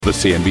The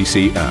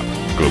CNBC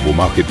app. Global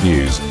market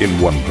news in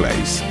one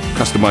place.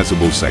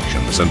 Customizable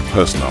sections and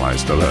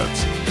personalized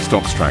alerts.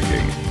 Stocks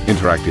tracking,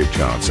 interactive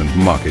charts and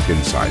market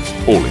insights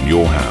all in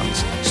your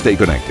hands. Stay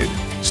connected.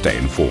 Stay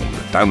informed.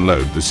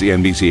 Download the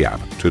CNBC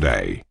app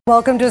today.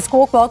 Welcome to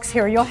Squawk Box.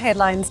 Here are your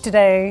headlines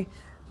today.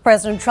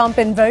 President Trump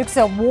invokes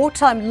a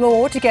wartime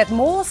law to get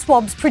more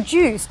swabs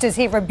produced as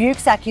he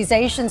rebukes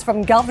accusations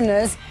from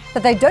governors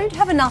that they don't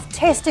have enough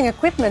testing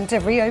equipment to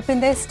reopen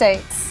their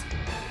states.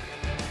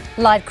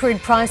 Light crude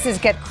prices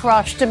get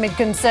crushed amid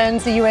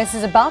concerns the US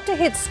is about to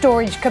hit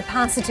storage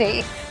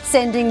capacity,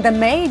 sending the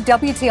May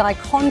WTI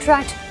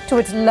contract to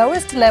its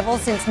lowest level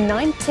since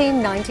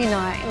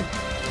 1999.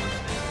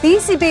 The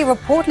ECB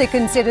reportedly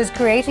considers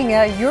creating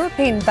a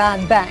European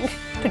bad bank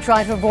to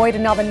try to avoid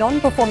another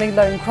non-performing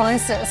loan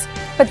crisis,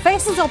 but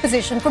faces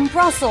opposition from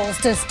Brussels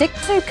to stick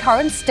to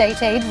current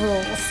state aid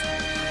rules.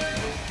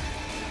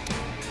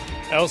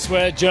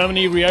 Elsewhere,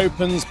 Germany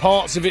reopens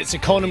parts of its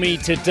economy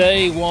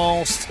today,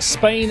 whilst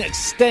Spain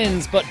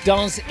extends but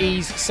does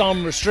ease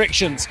some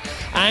restrictions.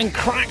 And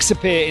cracks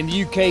appear in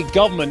the UK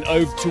government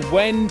over to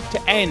when to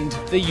end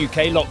the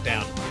UK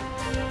lockdown.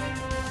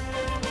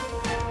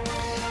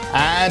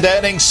 And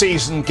earnings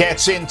season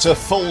gets into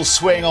full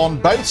swing on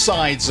both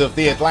sides of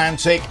the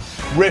Atlantic.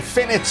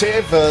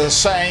 Refinitiv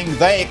saying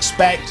they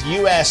expect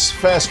US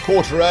first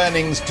quarter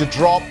earnings to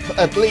drop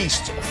at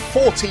least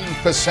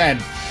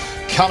 14%.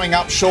 Coming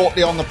up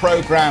shortly on the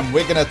programme,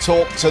 we're going to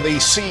talk to the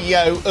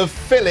CEO of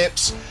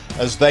Philips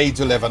as they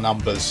deliver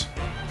numbers.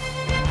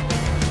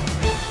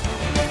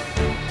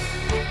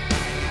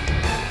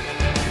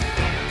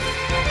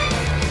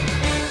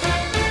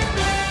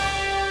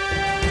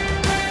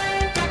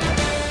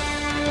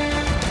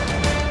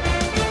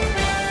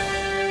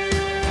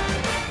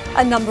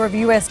 A number of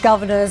US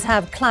governors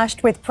have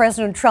clashed with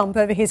President Trump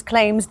over his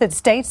claims that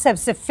states have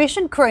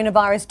sufficient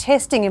coronavirus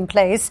testing in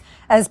place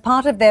as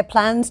part of their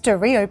plans to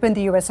reopen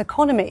the US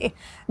economy.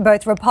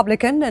 Both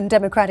Republican and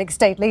Democratic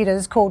state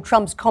leaders called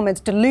Trump's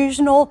comments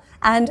delusional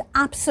and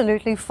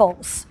absolutely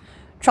false.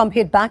 Trump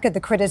hit back at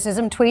the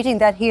criticism, tweeting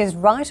that he is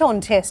right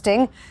on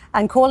testing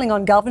and calling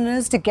on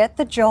governors to get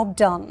the job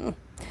done.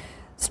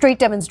 Street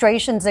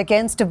demonstrations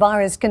against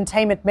virus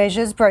containment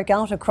measures broke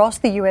out across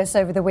the US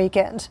over the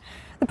weekend.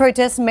 The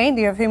protests,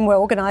 mainly of whom were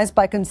organised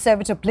by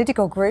conservative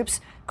political groups,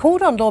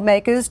 called on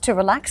lawmakers to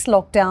relax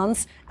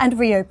lockdowns and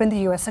reopen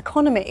the US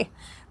economy.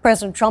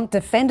 President Trump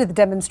defended the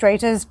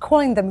demonstrators,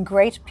 calling them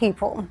great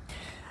people.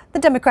 The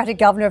Democratic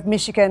governor of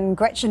Michigan,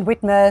 Gretchen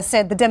Whitmer,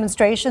 said the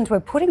demonstrations were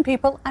putting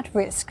people at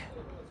risk.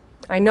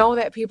 I know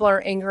that people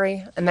are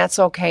angry, and that's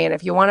okay. And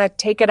if you want to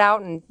take it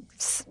out and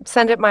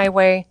send it my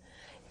way,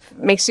 if it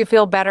makes you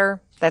feel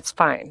better, that's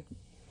fine.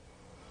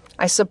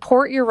 I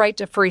support your right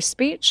to free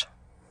speech,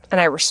 and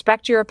I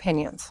respect your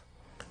opinions.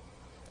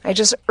 I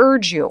just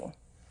urge you,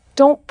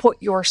 don't put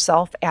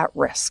yourself at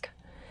risk,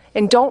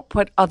 and don't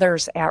put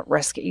others at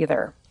risk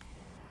either.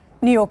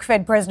 New York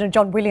Fed President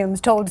John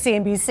Williams told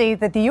CNBC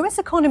that the US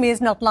economy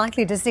is not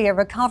likely to see a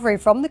recovery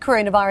from the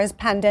coronavirus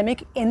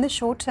pandemic in the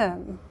short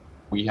term.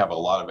 We have a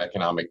lot of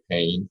economic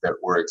pain that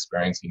we're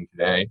experiencing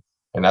today,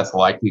 and that's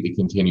likely to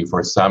continue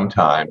for some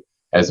time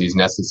as these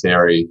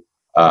necessary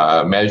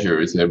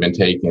measures that have been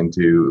taken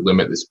to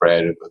limit the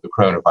spread of the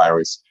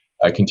coronavirus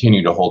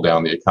continue to hold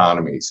down the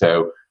economy.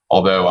 So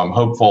although I'm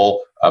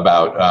hopeful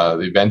about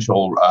the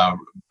eventual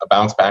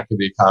bounce back of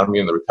the economy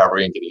and the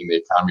recovery and getting the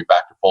economy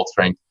back to full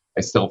strength,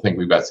 I still think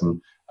we've got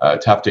some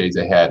tough days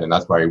ahead, and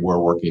that's why we're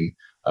working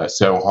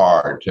so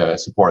hard to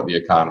support the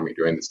economy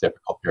during this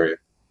difficult period.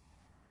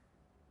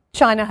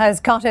 China has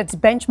cut its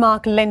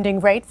benchmark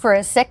lending rate for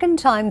a second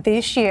time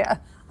this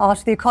year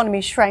after the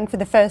economy shrank for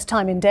the first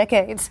time in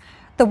decades.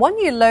 The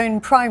one-year loan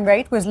prime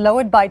rate was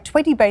lowered by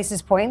 20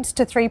 basis points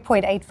to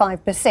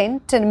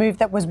 3.85%, in a move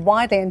that was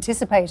widely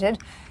anticipated.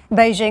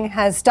 Beijing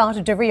has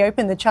started to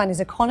reopen the Chinese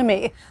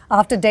economy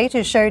after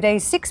data showed a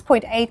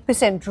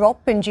 6.8%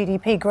 drop in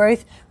GDP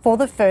growth for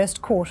the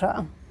first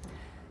quarter.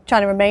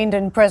 China remained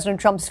in President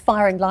Trump's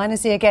firing line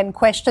as he again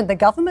questioned the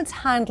government's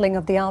handling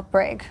of the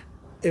outbreak.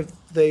 If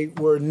they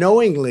were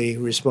knowingly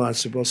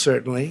responsible,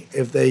 certainly.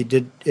 If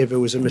it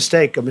was a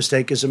mistake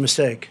is a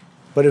mistake.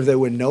 But if they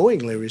were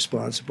knowingly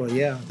responsible,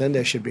 yeah, then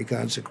there should be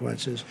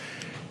consequences.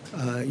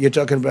 You're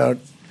talking about,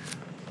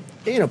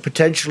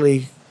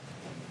 potentially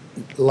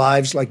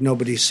lives like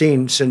nobody's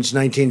seen since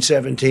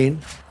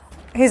 1917.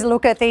 Here's a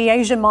look at the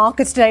Asian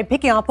markets today,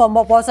 picking up on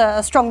what was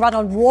a strong run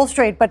on Wall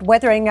Street, but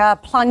weathering a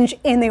plunge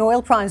in the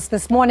oil price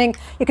this morning.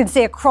 You can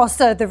see across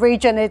the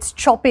region it's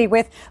choppy,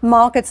 with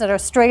markets at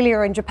Australia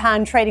and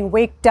Japan trading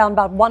weak, down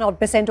about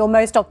 1%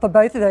 almost up for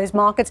both of those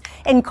markets.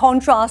 In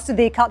contrast to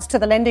the cuts to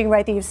the lending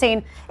rate that you've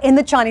seen in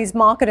the Chinese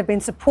market have been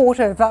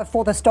supportive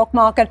for the stock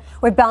market.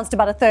 We've bounced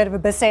about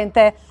 1/3%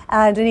 there,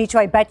 and in each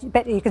way bet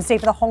you can see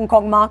for the Hong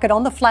Kong market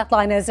on the flat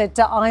line as it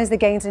eyes the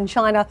gains in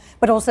China,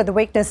 but also the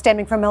weakness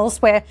stemming from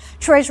elsewhere.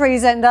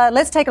 Treasuries. And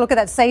let's take a look at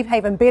that safe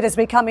haven bid as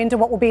we come into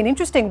what will be an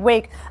interesting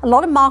week. A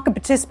lot of market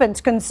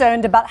participants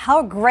concerned about how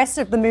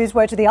aggressive the moves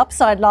were to the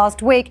upside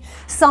last week.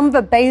 Some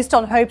were based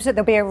on hopes that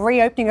there'll be a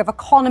reopening of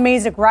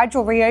economies, a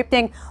gradual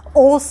reopening.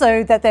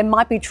 Also that there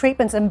might be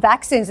treatments and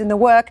vaccines in the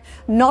work.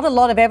 Not a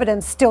lot of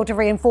evidence still to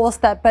reinforce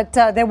that, but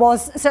there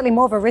was certainly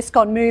more of a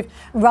risk-on move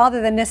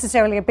rather than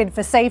necessarily a bid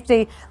for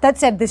safety. That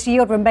said, this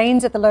yield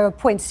remains at the low of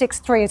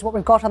 0.63 is what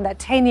we've got on that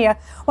 10-year.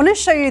 I want to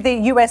show you the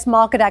US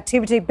market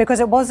activity because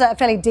it was a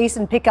fairly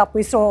decent pickup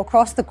we saw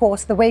across the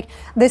course of the week.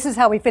 This is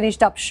how we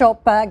finished up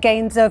shop,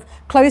 gains of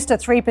close to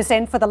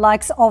 3% for the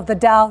likes of the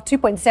Dow,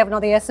 2.7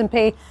 on the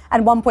S&P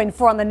and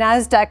 1.4 on the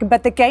Nasdaq.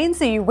 But the gains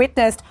that you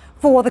witnessed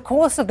for the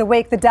course of the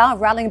week, the Dow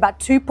rallying about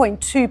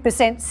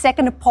 2.2%,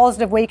 second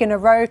positive week in a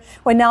row.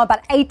 We're now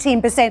about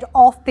 18%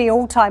 off the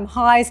all-time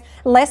highs,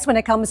 less when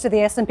it comes to the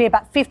S&P,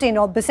 about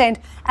 15%.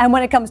 And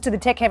when it comes to the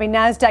tech-heavy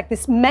Nasdaq,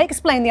 this may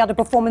explain the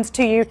underperformance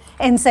to you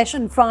in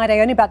session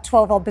Friday, only about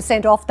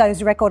 12% off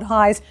those record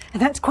highs.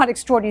 And that's quite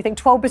extraordinary. You think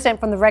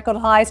 12% from the record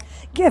highs,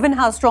 given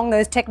how strong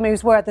those tech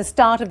moves were at the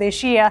start of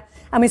this year.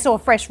 And we saw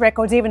fresh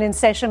records even in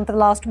session for the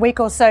last week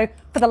or so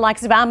for the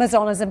likes of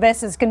Amazon as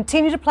investors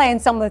continue to play in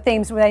some of the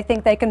themes where they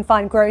think they can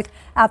find growth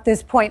at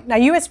this point. Now,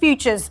 US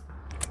futures,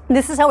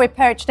 this is how we're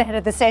perched ahead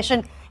of the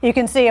session. You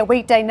can see a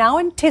weekday now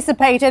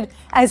anticipated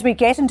as we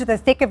get into the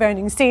thick of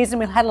earnings season.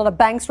 We had a lot of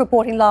banks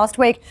reporting last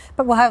week,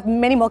 but we'll have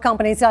many more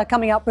companies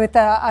coming up with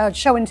a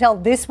show and tell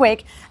this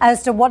week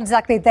as to what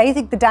exactly they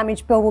think the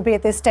damage bill will be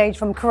at this stage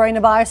from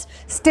coronavirus.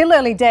 Still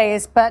early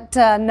days, but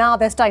now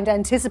they're starting to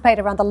anticipate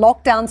around the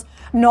lockdowns,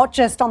 not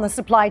just on the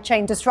supply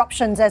chain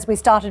disruptions as we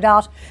started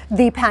out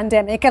the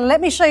pandemic. And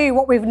let me show you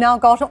what we've now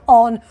got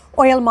on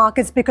oil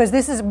markets, because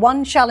this is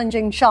one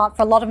challenging chart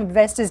for a lot of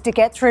investors to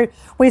get through.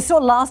 We saw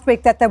last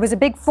week that there was a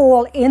big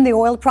fall in the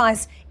oil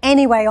price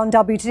anyway on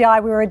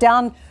WTI. We were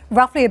down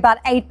roughly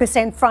about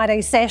 8%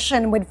 Friday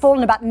session. We'd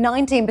fallen about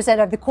 19%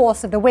 over the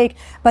course of the week.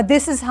 But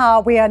this is how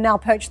we are now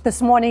perched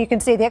this morning. You can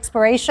see the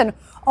expiration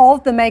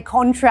of the May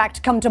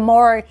contract come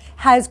tomorrow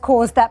has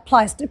caused that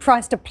price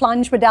to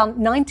plunge. We're down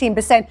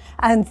 19%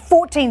 and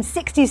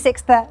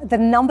 14.66, the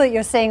number that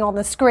you're seeing on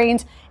the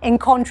screens, in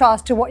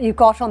contrast to what you've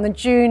got on the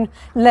June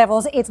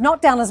levels. It's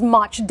not down as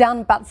much,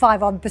 down about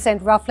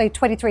 5% roughly,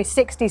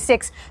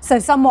 23.66. So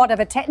somewhat of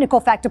a technical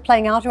factor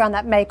playing out around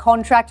that May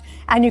contract.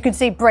 And you can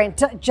see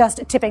Brent just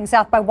tipping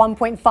south by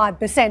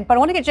 1.5%. But I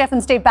want to get Jeff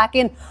and Steve back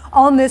in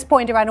on this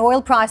point around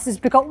oil prices,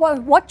 because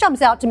what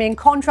jumps out to me in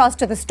contrast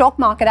to the stock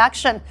market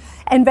action,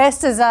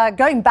 investors are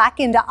going back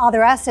into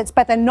other assets,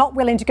 but they're not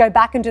willing to go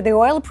back into the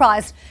oil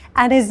price.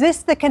 And is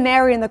this the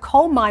canary in the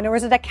coal mine, or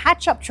is it a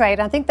catch-up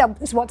trade? I think that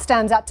is what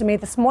stands out to me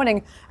this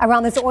morning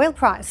around this oil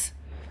price.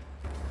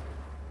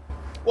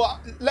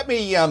 Well, let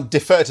me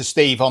defer to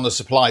Steve on the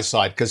supply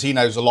side, because he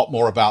knows a lot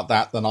more about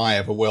that than I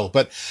ever will.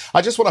 But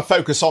I just want to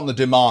focus on the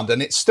demand.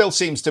 And it still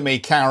seems to me,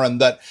 Karen,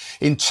 that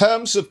in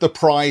terms of the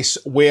price,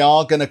 we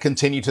are going to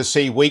continue to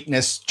see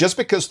weakness just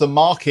because the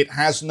market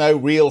has no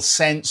real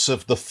sense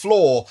of the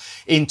floor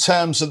in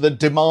terms of the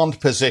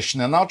demand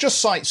position. And I'll just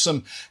cite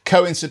some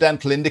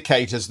coincidental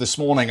indicators this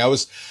morning. I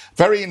was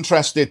very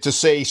interested to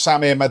see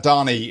Samir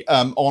Madani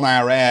on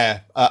our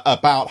air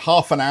about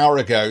half an hour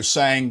ago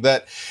saying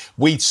that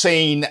we'd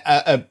seen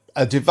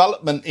a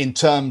development in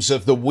terms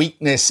of the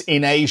weakness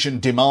in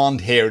Asian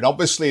demand here. And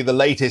obviously the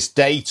latest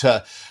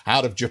data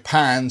out of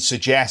Japan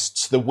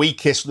suggests the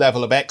weakest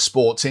level of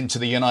exports into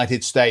the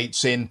United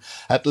States in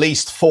at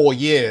least 4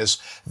 years.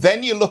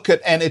 Then you look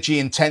at energy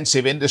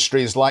intensive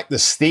industries like the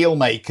steel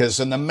makers,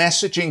 and the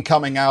messaging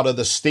coming out of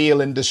the steel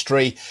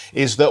industry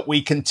is that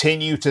we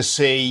continue to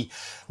see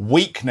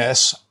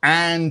weakness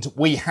and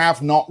we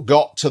have not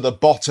got to the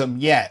bottom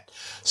yet.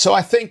 So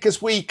I think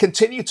as we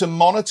continue to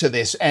monitor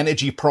this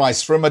energy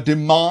price from a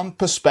demand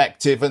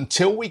perspective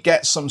until we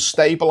get some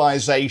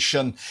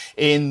stabilization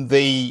in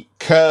the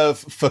curve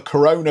for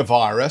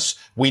coronavirus,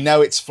 we know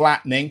it's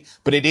flattening,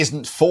 but it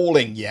isn't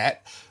falling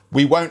yet.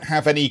 We won't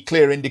have any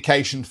clear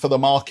indication for the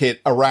market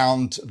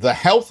around the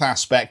health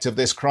aspect of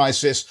this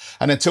crisis.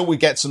 And until we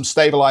get some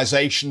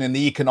stabilization in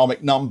the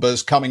economic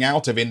numbers coming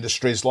out of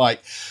industries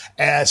like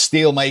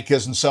steel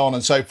makers and so on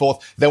and so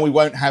forth, then we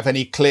won't have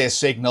any clear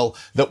signal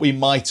that we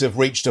might have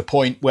reached a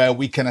point where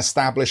we can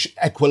establish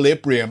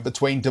equilibrium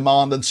between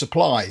demand and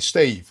supply.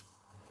 Steve?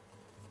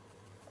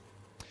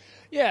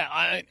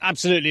 Yeah,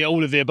 absolutely.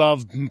 All of the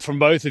above from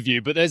both of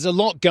you. But there's a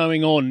lot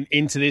going on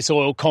into this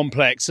oil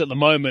complex at the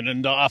moment.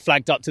 And I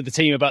flagged up to the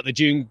team about the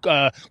June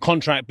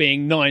contract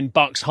being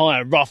 $9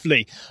 higher,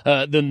 roughly,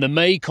 than the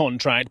May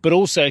contract. But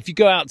also, if you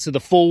go out to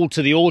the fall,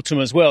 to the autumn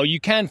as well, you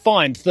can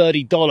find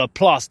 $30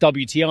 plus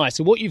WTI.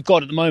 So what you've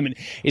got at the moment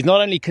is not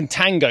only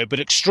contango, but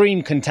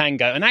extreme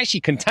contango. And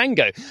actually,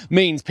 contango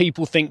means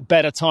people think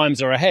better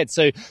times are ahead.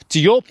 So to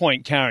your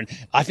point, Karen,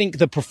 I think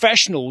the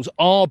professionals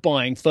are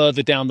buying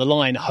further down the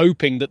line, hoping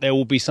hoping that there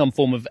will be some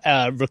form of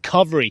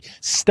recovery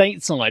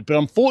stateside. But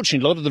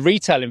unfortunately, a lot of the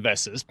retail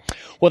investors,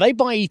 well, they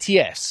buy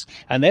ETFs,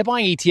 and they're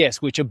buying ETFs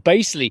which are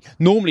basically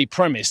normally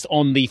premised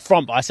on the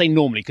front. I say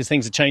normally because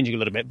things are changing a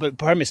little bit, but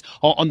premised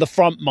on the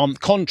front month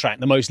contract,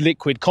 the most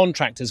liquid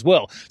contract as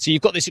well. So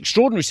you've got this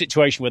extraordinary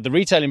situation where the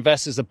retail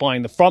investors are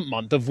buying the front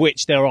month, of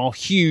which there are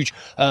huge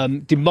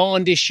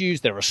demand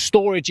issues, there are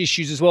storage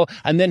issues as well,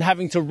 and then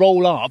having to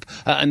roll up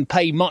and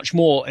pay much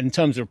more in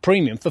terms of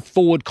premium for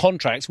forward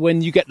contracts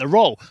when you get the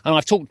roll. And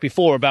I've talked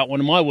before about one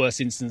of my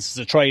worst instances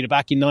of trader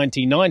back in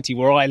 1990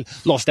 where I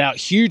lost out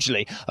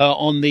hugely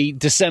on the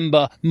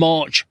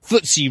December-March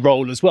FTSE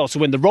roll as well. So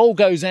when the roll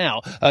goes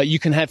out, you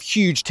can have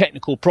huge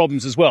technical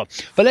problems as well.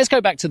 But let's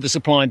go back to the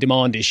supply and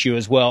demand issue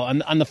as well.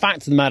 And the fact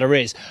of the matter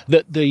is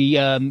that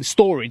the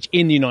storage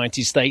in the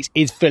United States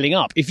is filling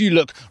up. If you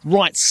look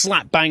right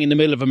slap bang in the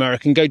middle of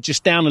America and go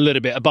just down a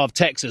little bit above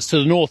Texas to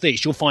the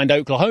northeast, you'll find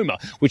Oklahoma,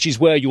 which is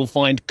where you'll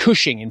find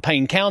Cushing in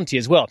Payne County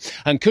as well.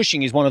 And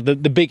Cushing is one of the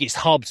biggest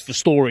hubs for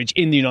storage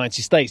in the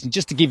United States. And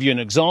just to give you an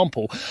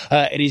example,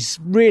 it is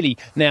really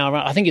now,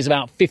 I think it's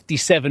about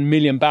 57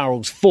 million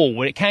barrels full,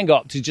 where it can go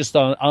up to just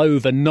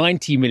over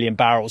 90 million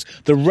barrels.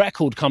 The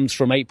record comes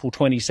from April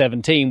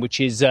 2017, which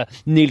is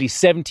nearly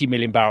 70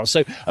 million barrels.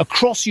 So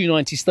across the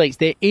United States,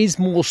 there is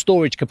more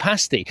storage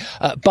capacity,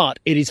 but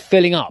it is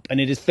filling up, and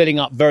it is filling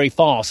up very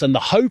fast. And the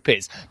hope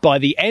is by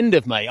the end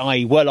of May,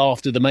 i.e. well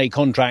after the May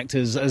contract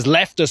has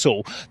left us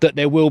all, that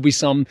there will be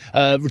some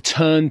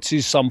return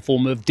to some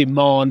form of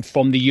demand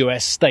from the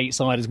US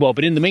stateside as well.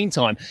 But in the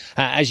meantime,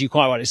 as you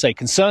quite rightly say,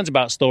 concerns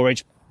about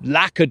storage,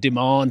 lack of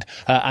demand,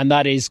 and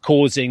that is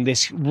causing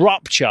this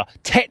rupture,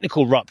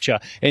 technical rupture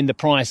in the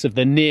price of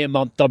the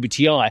near-month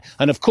WTI.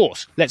 And of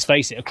course, let's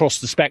face it,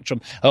 across the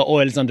spectrum,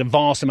 oil is under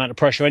vast amount of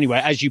pressure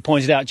anyway, as you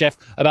pointed out, Jeff,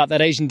 about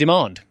that Asian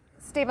demand.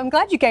 Steve, I'm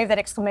glad you gave that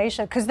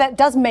exclamation, because that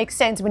does make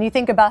sense when you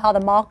think about how the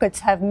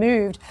markets have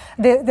moved.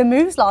 The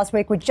moves last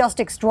week were just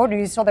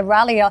extraordinary. You saw the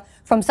rally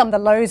from some of the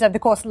lows over the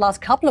course of the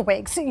last couple of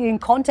weeks. In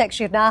context,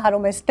 you've now had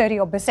almost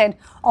 30%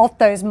 off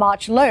those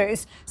March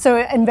lows. So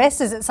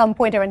investors at some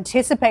point are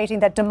anticipating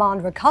that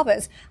demand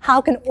recovers.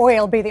 How can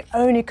oil be the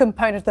only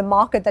component of the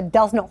market that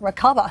does not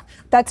recover?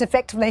 That's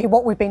effectively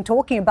what we've been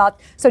talking about.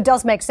 So it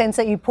does make sense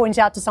that you point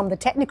out to some of the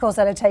technicals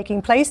that are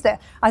taking place there.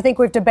 I think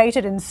we've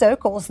debated in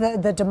circles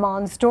the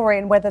demand story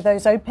and whether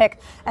those OPEC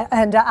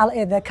and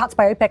the cuts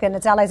by OPEC and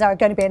its allies are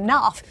going to be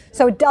enough.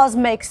 So it does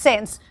make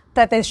sense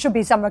that there should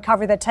be some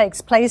recovery that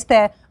takes place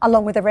there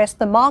along with the rest of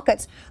the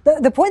markets.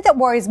 The point that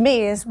worries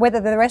me is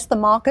whether the rest of the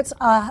markets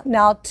are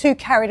now too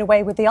carried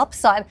away with the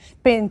upside,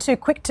 being too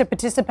quick to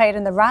participate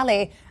in the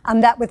rally,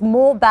 and that with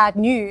more bad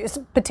news,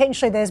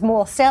 potentially there's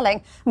more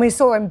selling. And we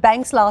saw in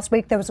banks last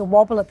week, there was a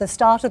wobble at the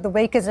start of the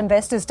week as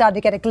investors started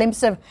to get a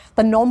glimpse of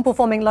the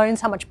non-performing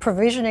loans, how much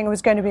provisioning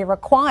was going to be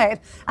required.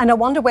 And I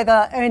wonder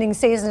whether earnings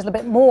season is a little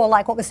bit more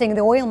like what we're seeing in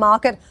the oil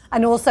market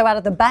and also out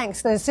of the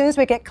banks. So as soon as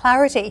we get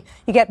clarity,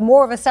 you get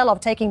more of a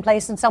sell-off taking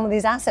place in some of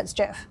these assets,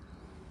 Jeff.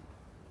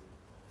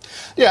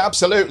 Yeah,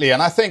 absolutely.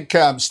 And I think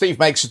Steve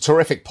makes a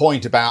terrific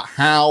point about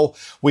how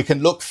we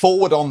can look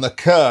forward on the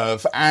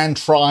curve and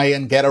try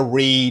and get a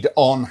read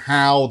on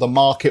how the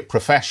market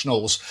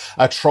professionals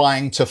are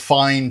trying to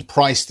find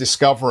price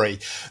discovery.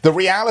 The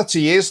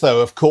reality is,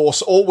 though, of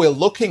course, all we're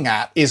looking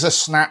at is a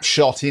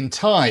snapshot in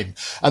time.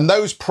 And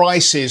those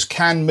prices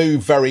can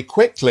move very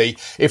quickly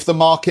if the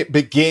market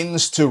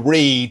begins to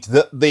read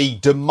that the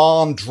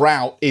demand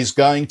drought is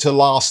going to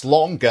last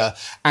longer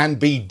and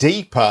be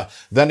deeper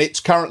than it's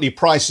currently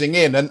pricing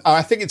in. And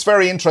I think it's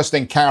very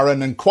interesting,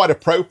 Karen, and quite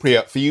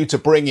appropriate for you to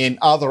bring in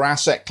other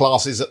asset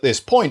classes at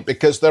this point,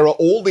 because there are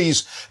all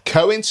these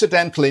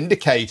coincidental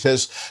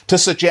indicators to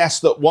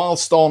suggest that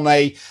whilst on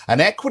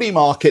an equity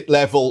market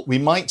level, we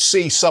might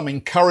see some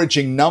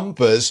encouraging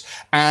numbers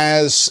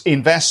as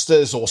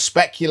investors or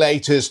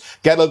speculators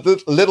get a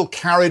little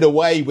carried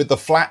away with the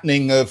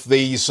flattening of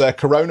these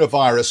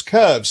coronavirus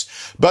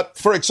curves. But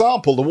for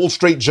example, the Wall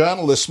Street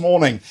Journal this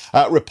morning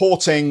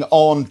reporting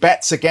on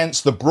bets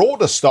against the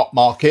broader stock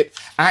market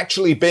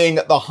actually being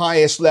at the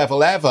highest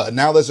level ever.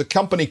 Now, there's a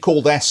company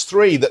called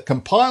S3 that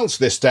compiles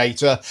this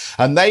data,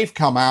 and they've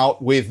come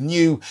out with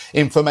new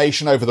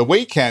information over the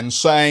weekend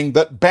saying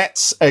that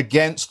bets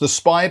against the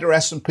Spider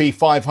S&P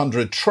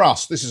 500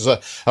 Trust, this is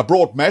a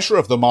broad measure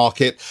of the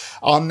market,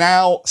 are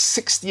now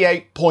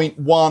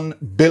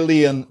 $68.1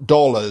 billion.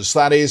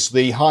 That is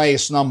the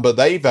highest number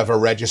they've ever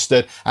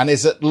registered and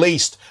is at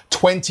least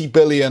 20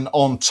 billion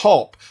on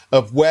top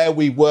of where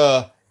we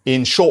were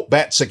in short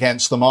bets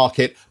against the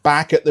market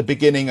back at the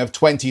beginning of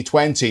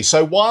 2020.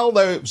 So while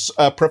those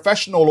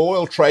professional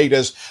oil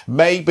traders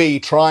may be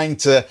trying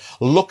to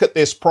look at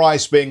this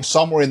price being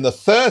somewhere in the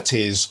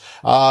 30s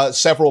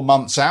several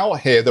months out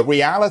here, the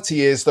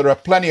reality is there are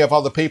plenty of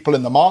other people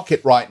in the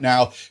market right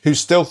now who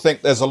still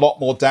think there's a lot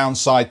more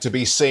downside to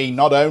be seen,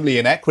 not only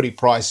in equity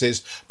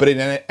prices, but in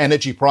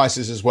energy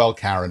prices as well,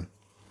 Karen.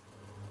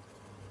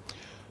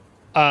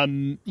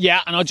 And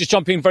I'll just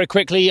jump in very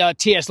quickly.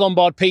 T.S.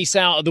 Lombard piece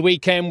out of the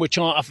weekend, which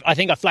I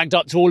think I flagged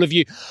up to all of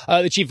you.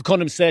 The chief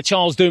economist there,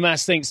 Charles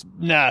Dumas, thinks,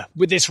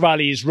 with this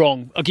rally is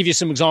wrong. I'll give you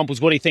some examples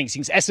of what he thinks. He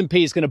thinks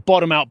S&P is going to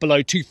bottom out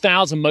below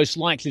 2,000 most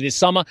likely this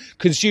summer.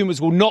 Consumers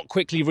will not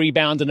quickly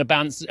rebound and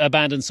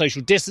abandon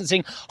social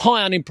distancing.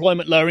 High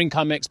unemployment, lower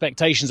income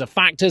expectations are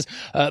factors.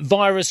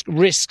 Virus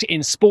risk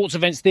in sports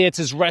events,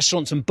 theatres,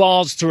 restaurants and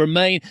bars to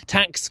remain.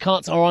 Tax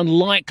cuts are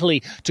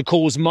unlikely to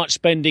cause much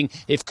spending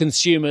if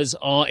consumers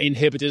are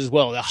inhibited as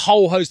well. A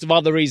whole host of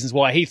other reasons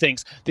why he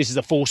thinks this is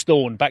a forced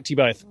dawn. Back to you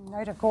both.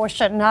 Note of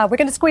caution. We're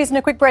going to squeeze in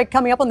a quick break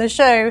coming up on the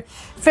show.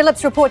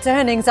 Philips reports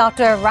earnings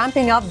after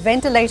ramping up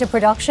ventilator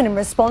production in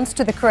response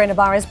to the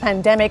coronavirus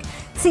pandemic.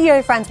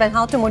 CEO Frans van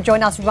Houten will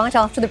join us right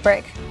after the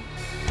break.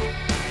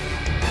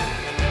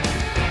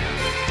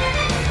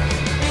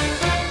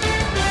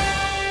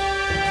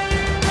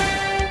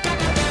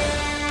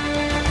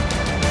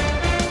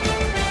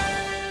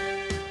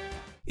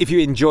 If you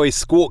enjoy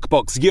Squawk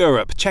Box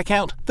Europe, check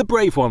out the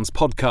Brave Ones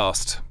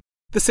podcast.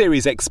 The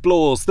series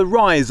explores the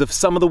rise of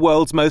some of the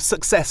world's most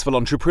successful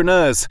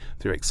entrepreneurs.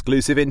 Through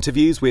exclusive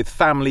interviews with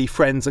family,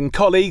 friends and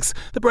colleagues,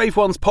 the Brave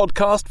Ones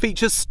podcast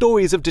features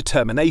stories of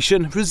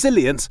determination,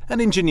 resilience and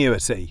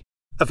ingenuity.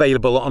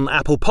 Available on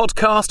Apple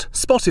Podcast,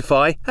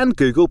 Spotify and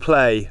Google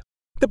Play.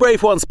 The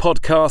Brave Ones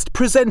podcast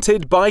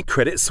presented by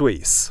Credit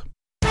Suisse.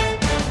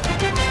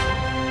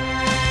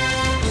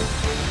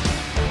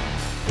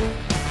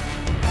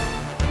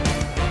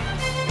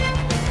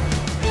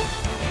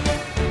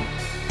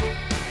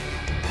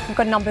 We've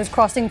got numbers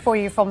crossing for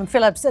you from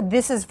Philips.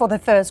 This is for the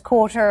first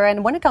quarter.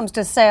 And when it comes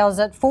to sales,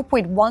 at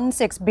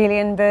 4.16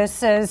 billion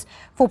versus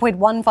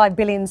 4.15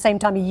 billion same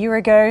time a year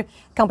ago.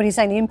 Companies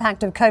saying the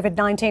impact of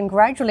COVID-19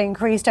 gradually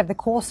increased over the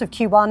course of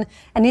Q1,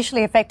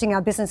 initially affecting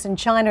our business in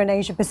China and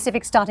Asia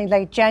Pacific starting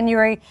late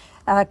January.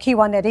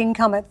 Q1 net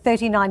income at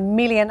 39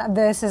 million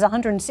versus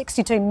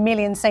 162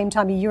 million same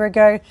time a year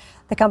ago.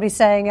 The company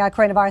saying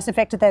coronavirus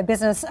affected their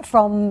business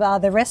from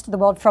the rest of the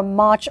world from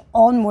March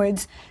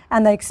onwards,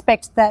 and they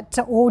expect that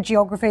all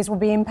geographies will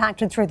be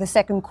impacted through the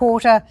second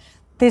quarter.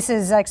 This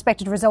is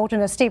expected to result in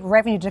a steep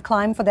revenue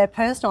decline for their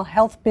personal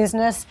health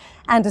business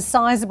and a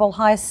sizable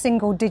high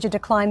single-digit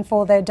decline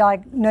for their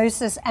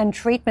diagnosis and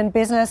treatment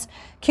business.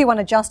 Q1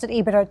 adjusted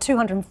EBITDA at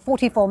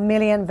 244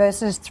 million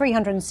versus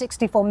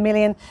 364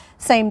 million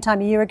same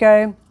time a year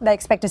ago. They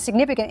expect a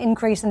significant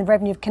increase in the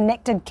revenue of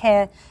connected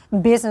care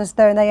business,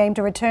 though, and they aim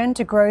to return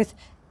to growth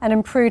and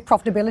improved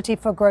profitability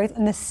for growth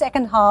in the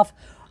second half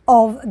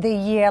of the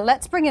year.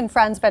 Let's bring in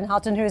Frans van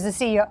Houten, who is the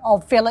CEO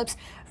of Philips.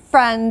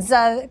 Frans,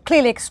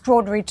 clearly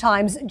extraordinary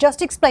times.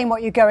 Just explain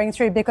what you're going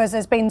through, because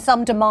there's been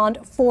some demand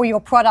for your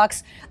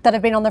products that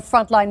have been on the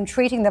front line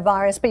treating the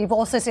virus, but you've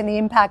also seen the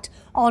impact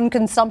on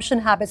consumption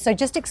habits. So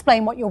just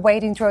explain what you're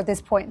wading through at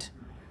this point.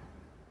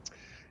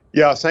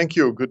 Yeah, thank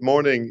you. Good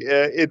morning.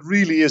 It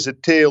really is a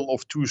tale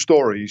of two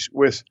stories,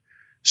 with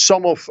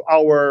some of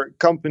our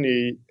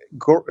company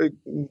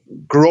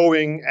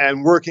growing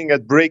and working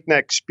at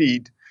breakneck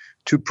speed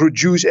to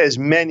produce as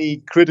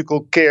many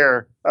critical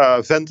care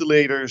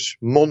ventilators,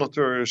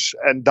 monitors,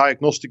 and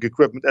diagnostic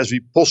equipment as we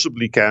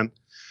possibly can.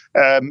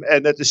 And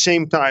at the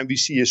same time, we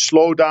see a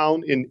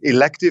slowdown in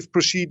elective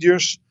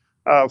procedures,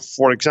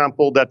 for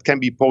example, that can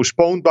be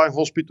postponed by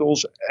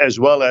hospitals, as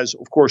well as,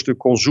 of course, the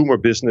consumer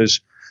business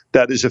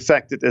that is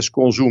affected as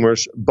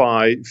consumers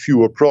buy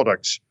fewer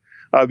products.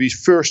 We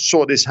first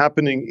saw this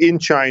happening in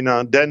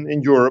China, then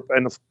in Europe,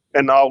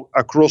 and now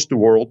across the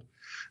world.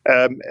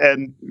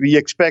 And we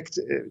expect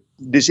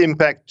this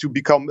impact to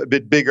become a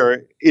bit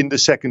bigger in the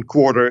second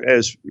quarter,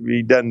 as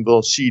we then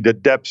will see the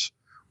depth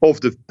of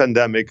the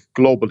pandemic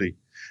globally.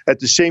 At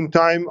the same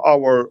time,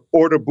 our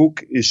order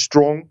book is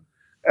strong,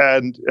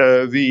 and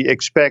we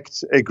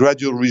expect a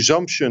gradual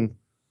resumption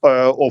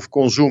of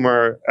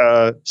consumer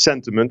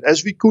sentiment,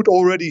 as we could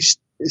already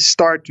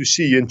start to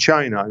see in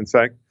China, in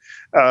fact.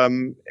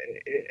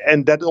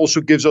 And that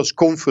also gives us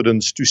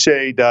confidence to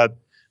say that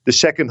the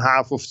second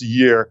half of the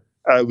year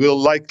will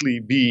likely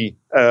be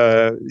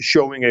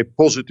showing a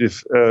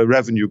positive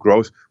revenue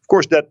growth. Of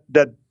course, that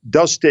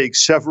does take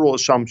several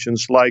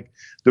assumptions, like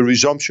the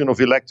resumption of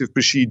elective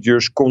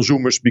procedures,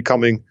 consumers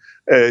becoming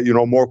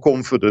more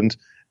confident,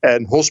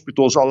 and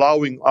hospitals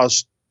allowing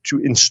us to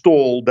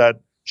install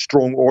that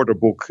strong order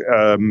book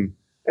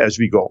as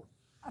we go.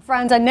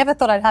 Frans, I never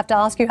thought I'd have to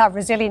ask you how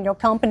resilient your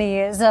company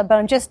is, but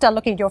I'm just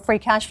looking at your free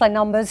cash flow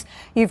numbers.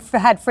 You've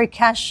had free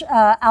cash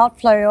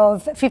outflow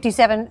of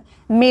 57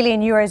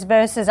 million euros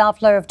versus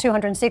outflow of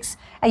 206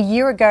 a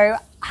year ago.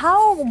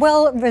 How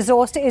well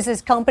resourced is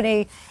this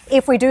company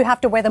if we do have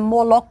to weather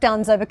more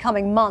lockdowns over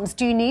coming months?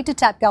 Do you need to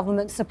tap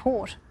government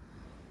support?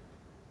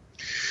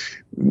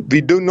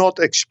 We do not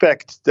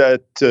expect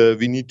that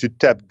we need to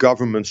tap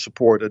government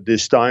support at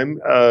this time.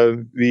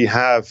 We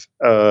have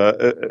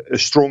a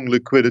strong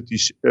liquidity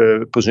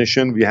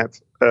position. We have,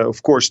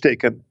 of course,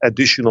 taken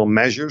additional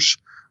measures.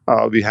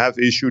 We have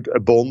issued a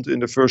bond in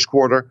the first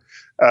quarter.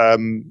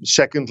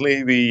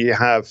 Secondly, we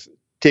have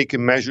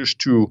taken measures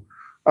to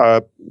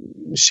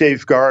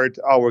safeguard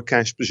our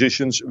cash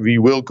positions. We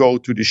will go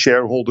to the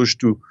shareholders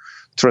to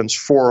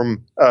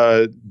transform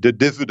the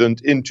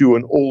dividend into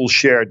an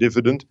all-share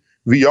dividend.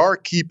 We are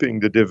keeping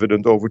the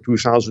dividend over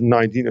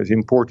 2019. It's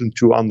important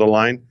to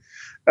underline.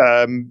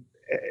 And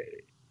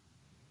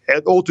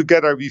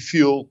altogether, we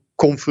feel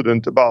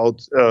confident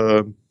about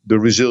the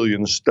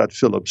resilience that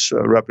Philips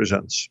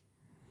represents.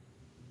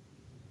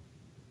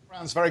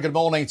 Franz, very good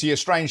morning to you.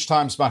 Strange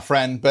times, my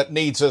friend, but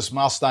needs us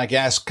must, I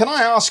guess. Can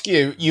I ask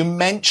you, you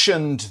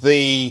mentioned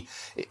the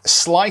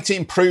slight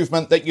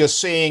improvement that you're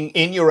seeing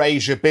in your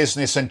Asia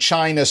business and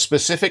China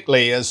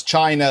specifically, as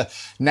China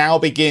now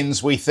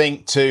begins, we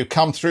think, to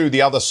come through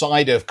the other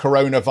side of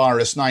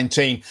coronavirus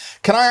 19.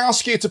 Can I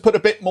ask you to put a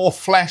bit more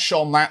flesh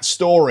on that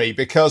story?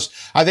 Because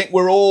I think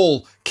we're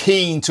all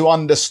keen to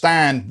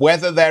understand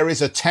whether there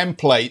is a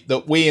template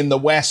that we in the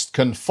West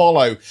can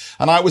follow.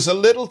 And I was a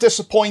little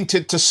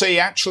disappointed to see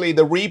actually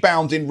the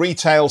rebound in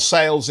retail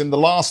sales in the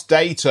last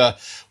data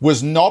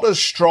was not as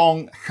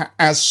strong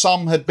as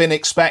some had been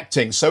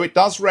expecting. So it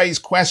does raise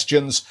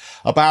questions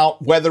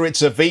about whether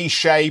it's a V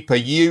shape, a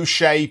U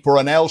shape, or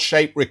an L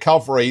shape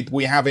recovery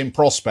we have in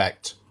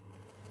prospect.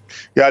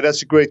 Yeah,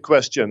 that's a great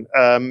question.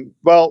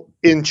 Well,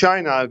 in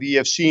China, we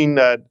have seen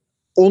that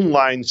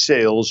online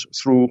sales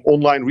through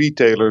online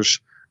retailers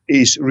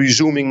is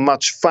resuming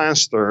much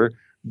faster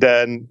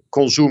than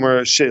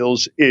consumer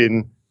sales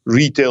in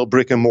retail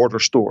brick and mortar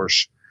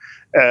stores,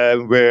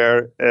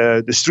 where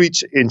the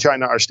streets in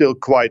China are still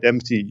quite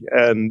empty.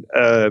 And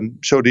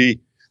so the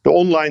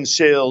online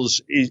sales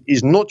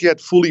is not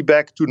yet fully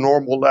back to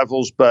normal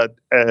levels, but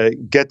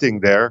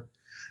getting there.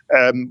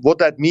 What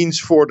that means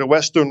for the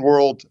Western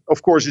world,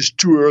 of course, is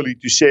too early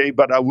to say,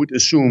 but I would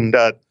assume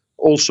that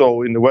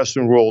also in the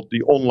Western world,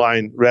 the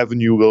online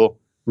revenue will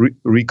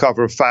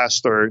recover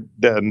faster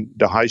than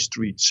the high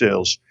street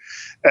sales.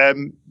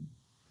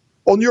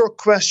 On your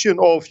question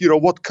of,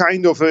 what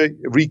kind of a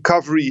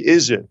recovery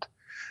is it?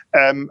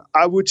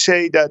 I would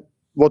say that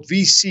what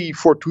we see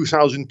for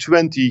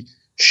 2020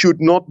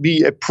 should not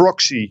be a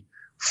proxy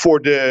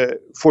for the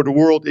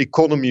world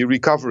economy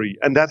recovery.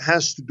 And that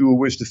has to do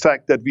with the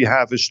fact that we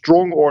have a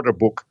strong order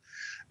book.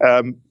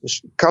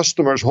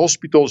 Customers,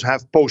 hospitals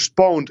have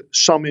postponed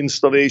some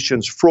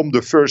installations from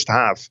the first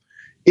half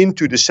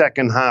into the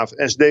second half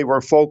as they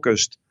were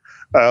focused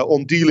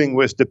on dealing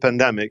with the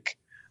pandemic.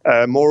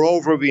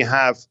 Moreover, we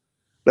have,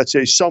 let's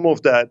say, some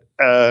of that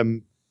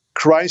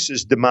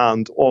crisis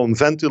demand on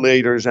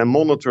ventilators and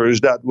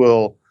monitors that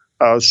will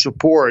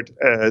support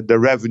the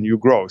revenue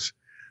growth.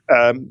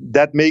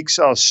 That makes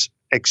us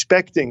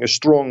expecting a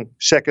strong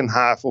second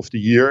half of the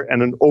year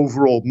and an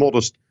overall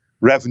modest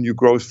revenue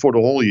growth for the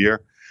whole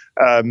year.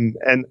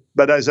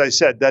 But as I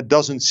said, that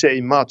doesn't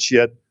say much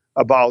yet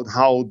about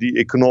how the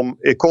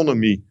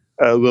economy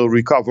will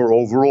recover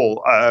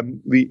overall.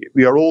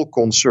 We are all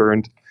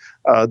concerned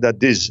that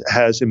this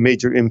has a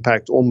major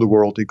impact on the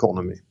world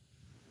economy.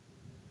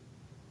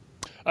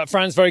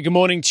 Franz, very good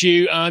morning to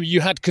you. You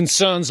had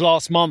concerns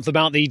last month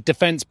about the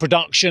Defence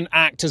Production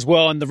Act as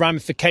well and the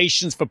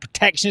ramifications for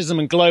protectionism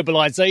and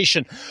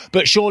globalisation.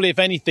 But surely, if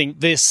anything,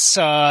 this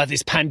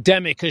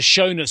pandemic has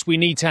shown us we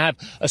need to have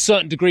a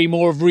certain degree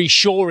more of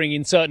reshoring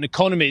in certain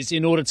economies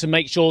in order to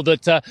make sure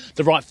that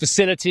the right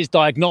facilities,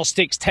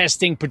 diagnostics,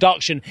 testing,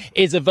 production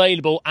is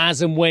available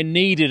as and when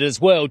needed as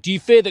well. Do you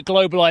fear that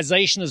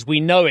globalisation as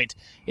we know it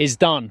is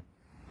done?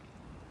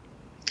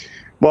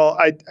 Well,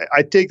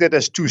 I take that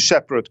as two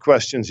separate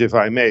questions, if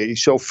I may.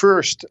 So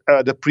first,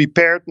 the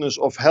preparedness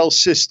of health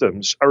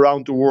systems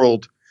around the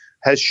world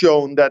has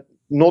shown that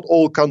not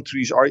all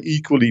countries are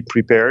equally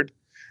prepared,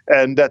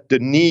 and that the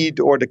need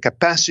or the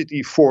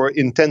capacity for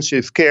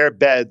intensive care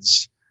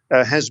beds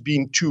has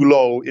been too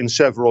low in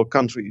several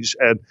countries.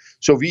 And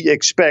so we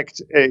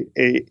expect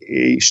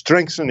a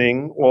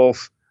strengthening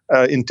of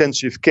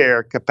intensive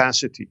care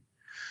capacity.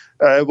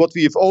 What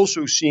we have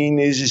also seen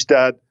is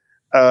that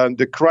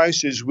the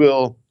crisis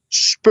will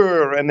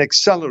spur and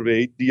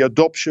accelerate the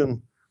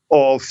adoption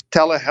of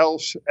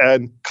telehealth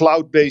and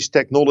cloud-based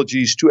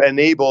technologies to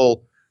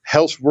enable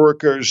health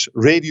workers,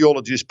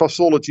 radiologists,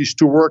 pathologists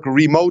to work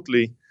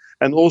remotely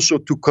and also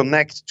to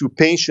connect to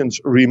patients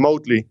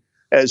remotely,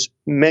 as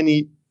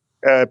many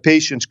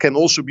patients can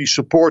also be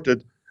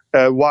supported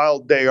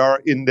while they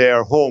are in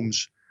their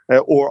homes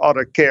or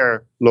other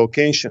care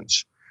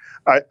locations.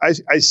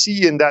 I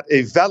see in that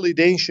a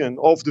validation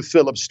of the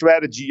Philips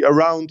strategy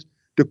around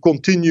the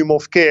continuum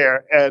of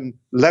care and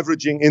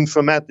leveraging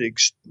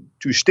informatics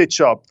to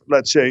stitch up,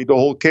 let's say, the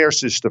whole care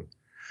system.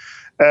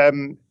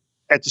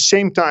 At the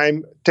same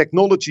time,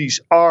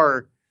 technologies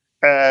are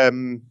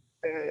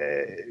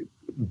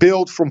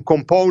built from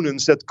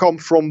components that come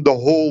from the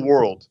whole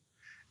world.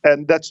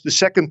 And that's the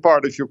second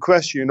part of your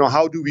question.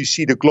 How do we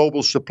see the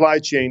global supply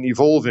chain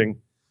evolving?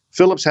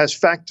 Philips has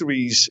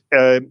factories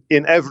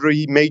in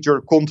every major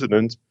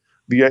continent.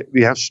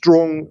 We have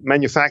strong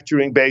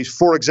manufacturing base,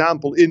 for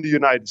example, in the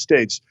United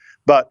States,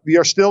 but we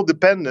are still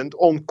dependent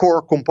on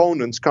core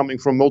components coming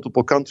from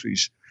multiple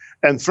countries.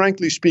 And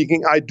frankly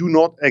speaking, I do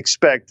not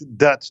expect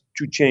that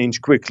to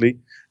change quickly.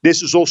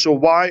 This is also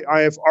why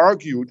I have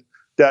argued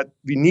that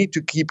we need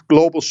to keep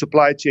global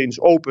supply chains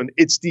open.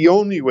 It's the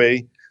only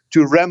way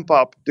to ramp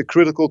up the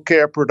critical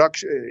care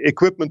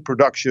equipment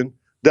production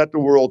that the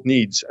world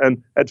needs.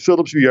 And at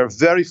Philips, we are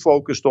very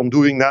focused on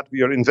doing that.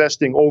 We are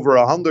investing over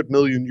 100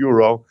 million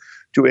euro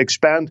to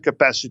expand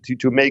capacity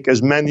to make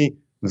as many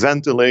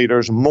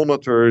ventilators,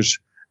 monitors,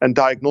 and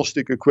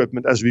diagnostic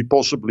equipment as we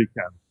possibly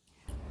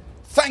can.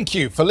 Thank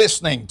you for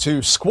listening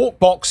to Squawk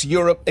Box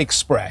Europe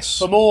Express.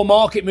 For more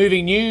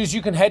market-moving news,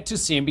 you can head to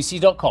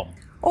cnbc.com.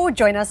 Or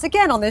join us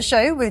again on the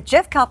show with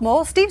Jeff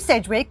Cutmore, Steve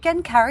Sedgwick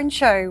and Karen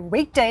Cho,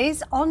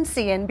 weekdays on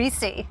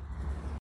CNBC.